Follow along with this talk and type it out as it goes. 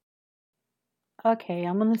Okay,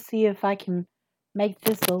 I'm going to see if I can make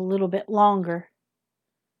this a little bit longer.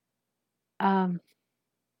 Um,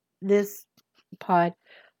 this pod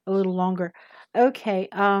a little longer. Okay,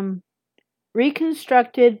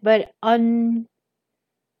 reconstructed but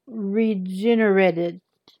unregenerated.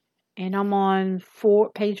 And I'm on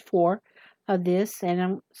page 4 of this, and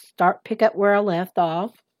I'm pick up where I left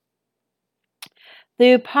off.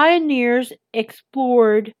 The pioneers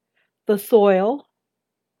explored the soil,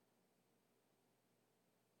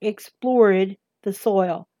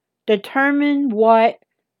 determined what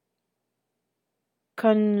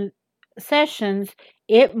concessions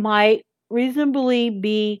it might reasonably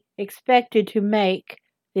be expected to make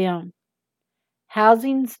them.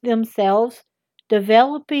 Housing themselves,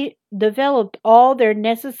 developed all their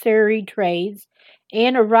necessary trades,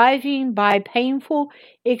 and arriving by painful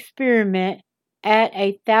experiment at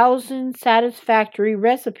 1,000 satisfactory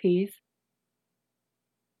recipes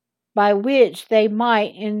by which they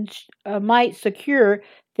might secure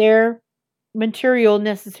their material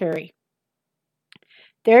necessary.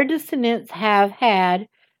 Their descendants have had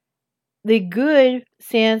the good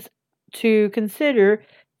sense to consider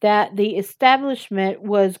that the establishment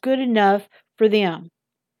was good enough for them.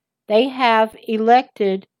 They have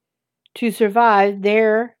elected to survive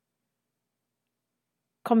their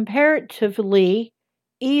comparatively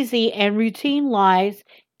easy and routine lives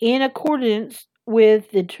in accordance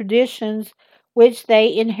with the traditions which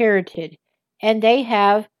they inherited, and they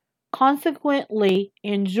have consequently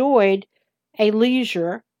enjoyed a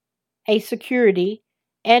leisure, a security,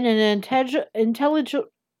 and an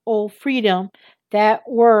intelligible freedom that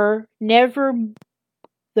were never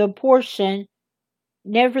the portion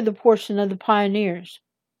of the pioneers.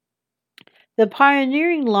 The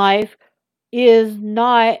pioneering life is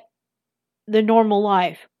not the normal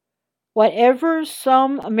life, whatever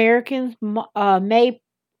some Americans may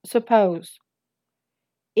suppose.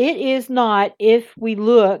 It is not if we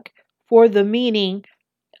look for the meaning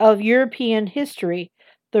of European history,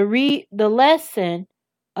 the lesson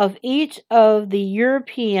of each of the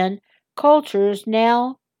European cultures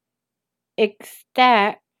exta-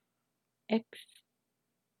 ex,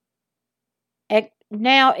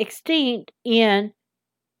 now extinct is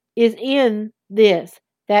in this,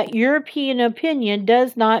 that European opinion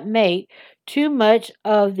does not make too much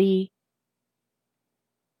of the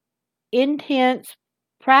intense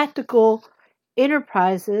practical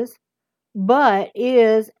enterprises, but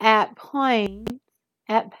is at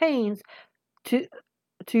pains to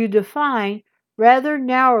define rather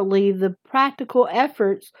narrowly the practical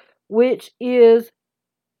efforts which is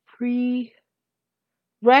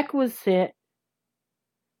prerequisite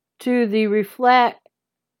to the reflect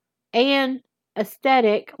and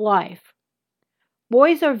aesthetic life.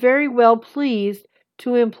 Boys are very well pleased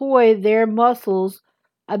to employ their muscles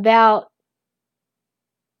about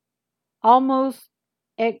almost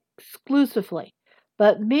exclusively,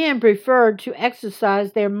 but men prefer to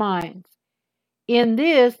exercise their minds. In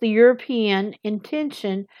this, the European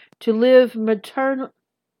intention to live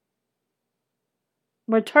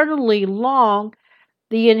maternally long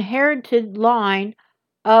the inherited line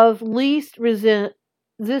of least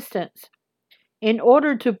resistance, in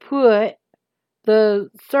order to put the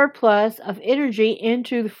surplus of energy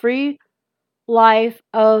into the free life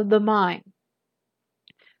of the mind.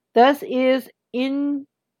 Thus is ingrained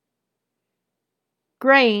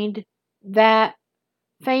that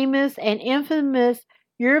famous and infamous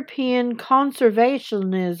European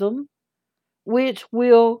conservationism, which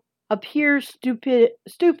will appear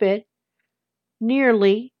stupid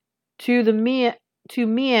nearly to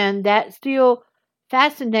men that still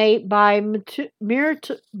fascinated by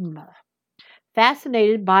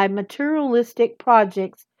materialistic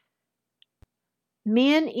projects,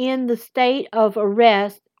 men in the state of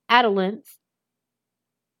arrest, ad,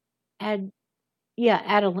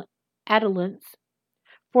 adolescence,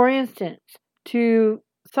 for instance, to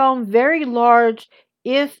some very large,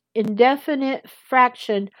 if indefinite,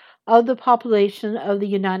 fraction of the population of the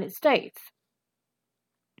United States.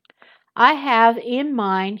 I have in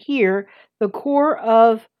mind here the core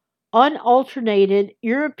of unalternated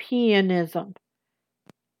Europeanism,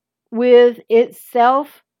 with its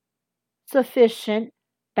self-sufficient,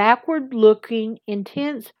 backward-looking,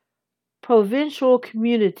 intense provincial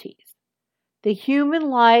communities. The human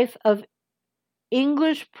life of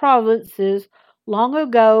English provinces long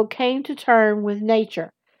ago came to terms with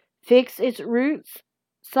nature, fixed its roots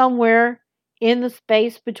somewhere in the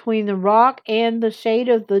space between the rock and the shade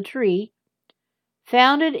of the tree,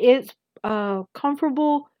 founded its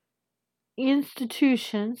comfortable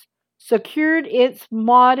institutions, secured its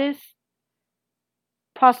modest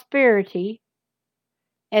prosperity,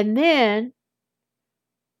 and then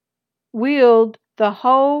wield the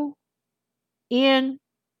whole in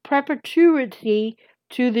perpetuity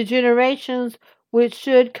to the generations which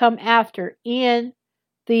should come after, in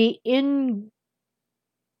the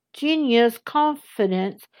ingenious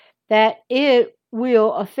confidence that it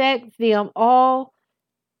will affect them all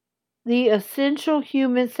the essential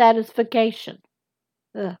human satisfaction.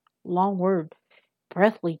 Ugh, long word,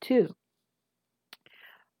 breathly too.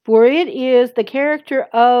 For it is the character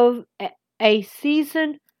of a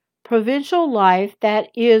seasoned provincial life that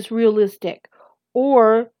is realistic,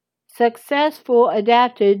 or successful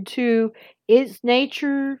adapted to its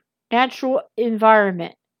natural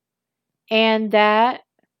environment, and that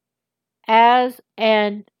as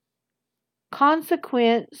an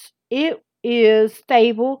consequence it is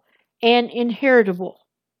stable and inheritable.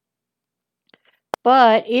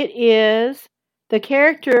 But it is the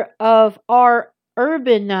character of our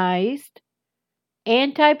urbanized,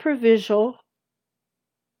 anti-provincial,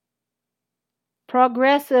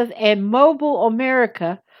 progressive, and mobile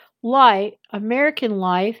American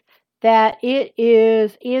life that it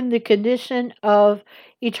is in the condition of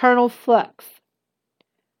eternal flux.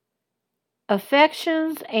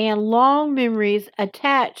 Affections and long memories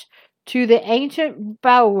attached to the ancient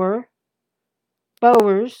bowers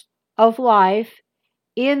of life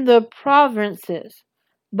in the provinces,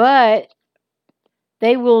 but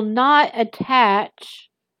they will not attach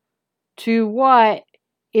to what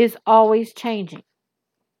is always changing.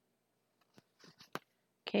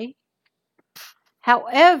 Okay.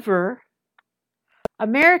 However,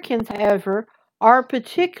 Americans, however, are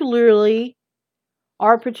particular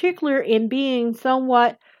in being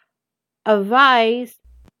somewhat avised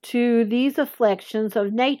to these afflictions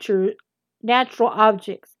of natural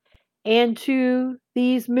objects, and to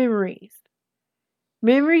these memories.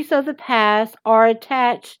 Memories of the past are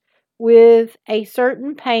attached with a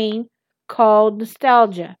certain pain called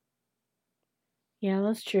nostalgia. Yeah,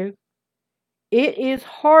 that's true. It is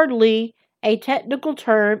hardly a technical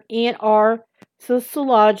term in our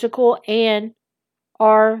sociological and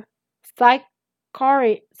our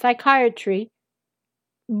psychiatry,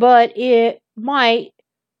 but it might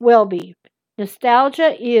well be.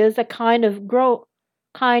 Nostalgia is a kind of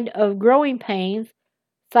growing pains,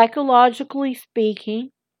 psychologically speaking.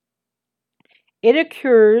 It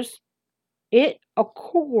occurs it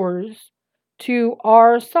occurs to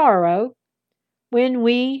our sorrow when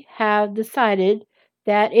we have decided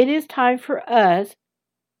that it is time for us,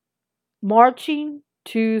 marching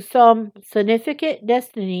to some significant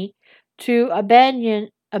destiny, to abandon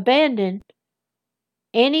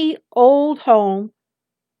any old home,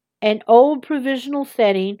 an old provisional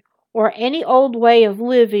setting, or any old way of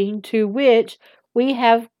living to which we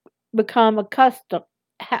have become accustomed,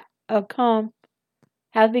 have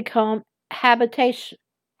become habitation,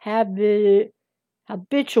 habi,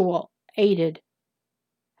 habitual, aided,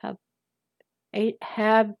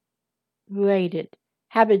 hab,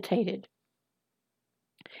 habitated.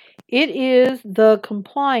 It is the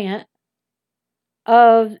compliant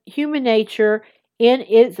of human nature in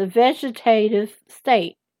its vegetative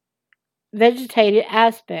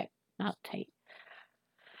aspect, not tate.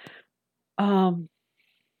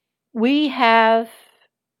 We have,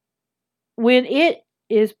 when it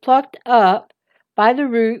is plucked up by the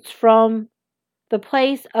roots from the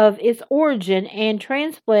place of its origin and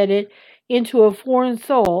transplanted into a foreign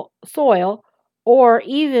soil, or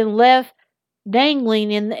even left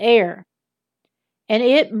dangling in the air. And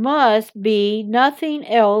it must be nothing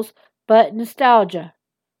else but nostalgia,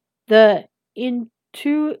 the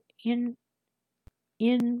instinctive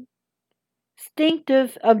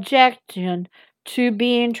objection to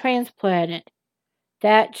being transplanted,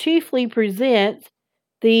 that chiefly presents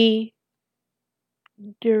the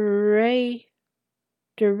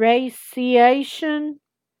derisiation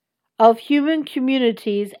of human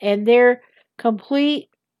communities and their complete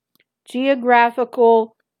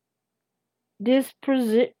geographical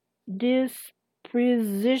disposition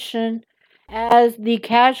as the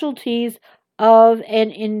casualties of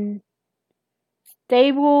an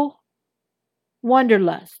unstable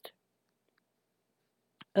wanderlust.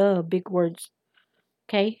 Oh, big words.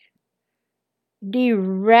 Okay. The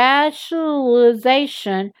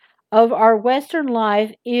rationalization of our Western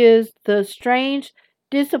life is the strange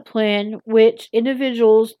discipline which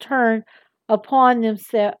individuals turn upon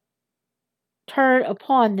themselves,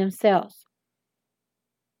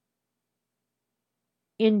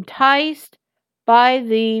 enticed by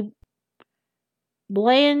the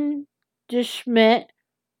blandishment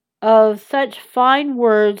of such fine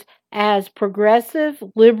words as progressive,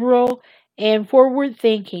 liberal, and forward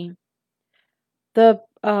thinking. The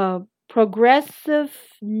progressivist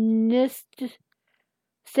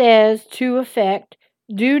says to effect,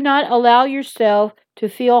 do not allow yourself to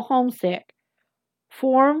feel homesick.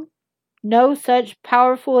 Form no such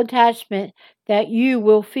powerful attachment that you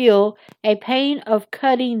will feel a pain of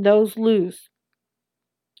cutting those loose.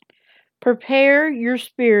 Prepare your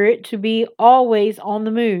spirit to be always on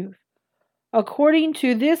the move. According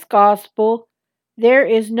to this gospel, there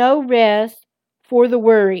is no rest for the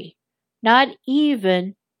weary, not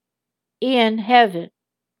even in heaven.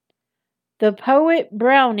 The poet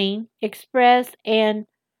Browning expressed an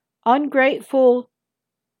ungrateful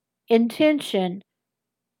intention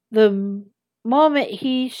the moment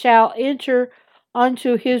he shall enter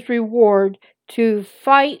unto his reward to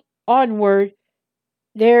fight onward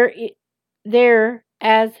there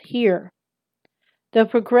as here. The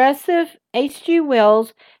progressive H.G.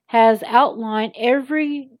 Wells has outlined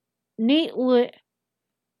very neatly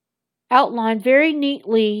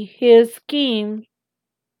his scheme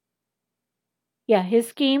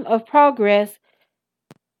of progress,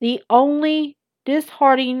 the only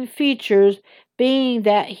disheartening features being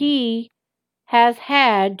that he has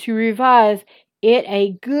had to revise it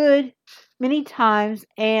a good many times,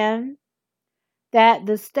 and that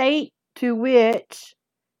the state to which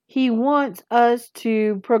he wants us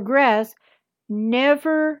to progress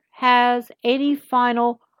never has any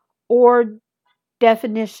final or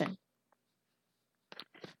definition.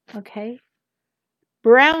 Okay.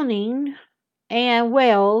 Browning and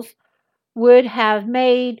Wells would have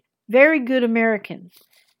made very good Americans,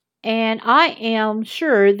 and I am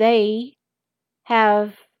sure they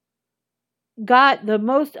have got the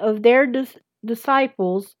most of their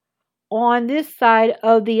disciples on this side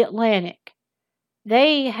of the Atlantic.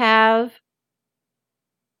 They have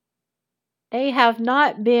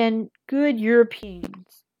not been good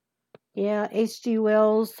Europeans. Yeah, H.G.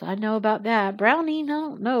 Wells, I know about that. Browning, I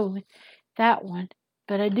don't know that one.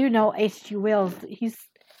 But I do know H.G. Wells. He's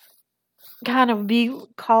kind of be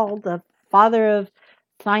called the father of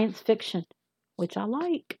science fiction, which I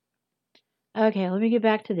like. Okay, let me get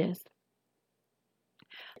back to this.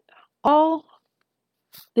 All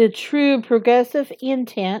the true progressive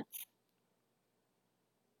intents,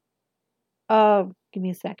 give me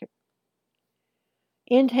a second,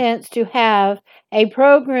 intents to have a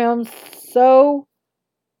program so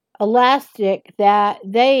elastic that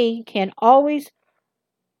they can always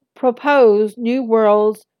propose new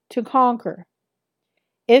worlds to conquer.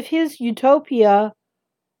 If his utopia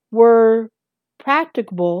were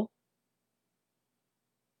practicable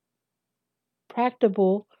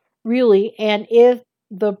really, and if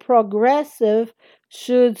the progressive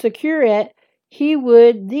should secure it, he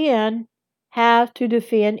would then have to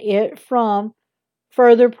defend it from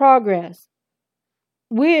further progress,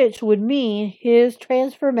 which would mean his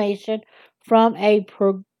transformation from a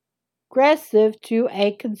progressive to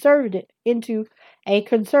a conservative into a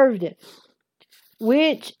conservative,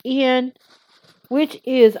 which is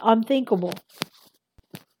unthinkable.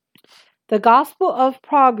 The gospel of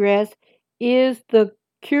progress is the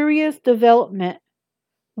curious development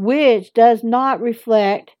which does not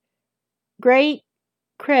reflect great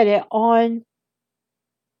credit on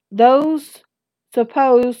those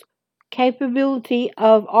supposed capability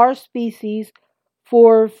of our species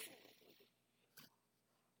for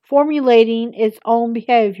formulating its own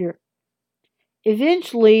behavior.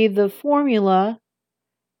 Eventually, the formula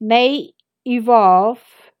may evolve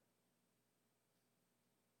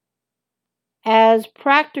as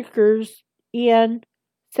practitioners in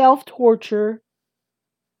self-torture.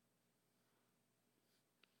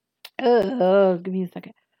 Give me a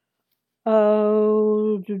second.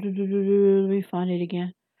 Oh, let me find it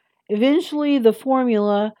again. Eventually, the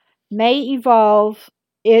formula may evolve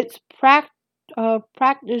its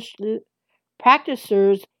practitioners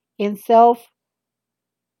in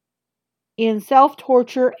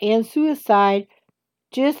self-torture and suicide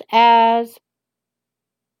just as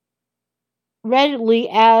readily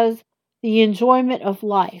as the enjoyment of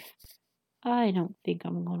life. I don't think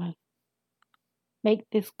I'm going to make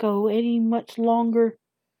this go any much longer.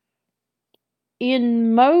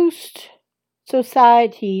 In most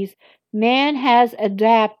societies, man has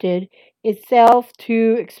adapted itself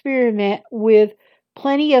to experiment with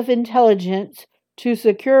plenty of intelligence to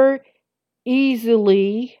secure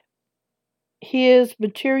easily his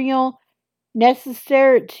material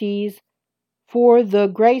necessities for the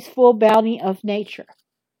graceful bounty of nature.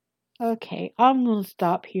 Okay, I'm going to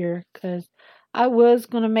stop here because I was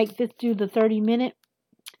going to make this do the 30-minute,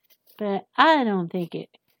 but I don't think it,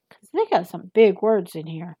 because they got some big words in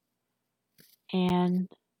here. And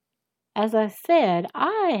as I said,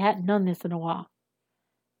 I hadn't done this in a while.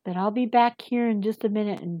 But I'll be back here in just a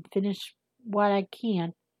minute and finish what I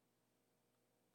can.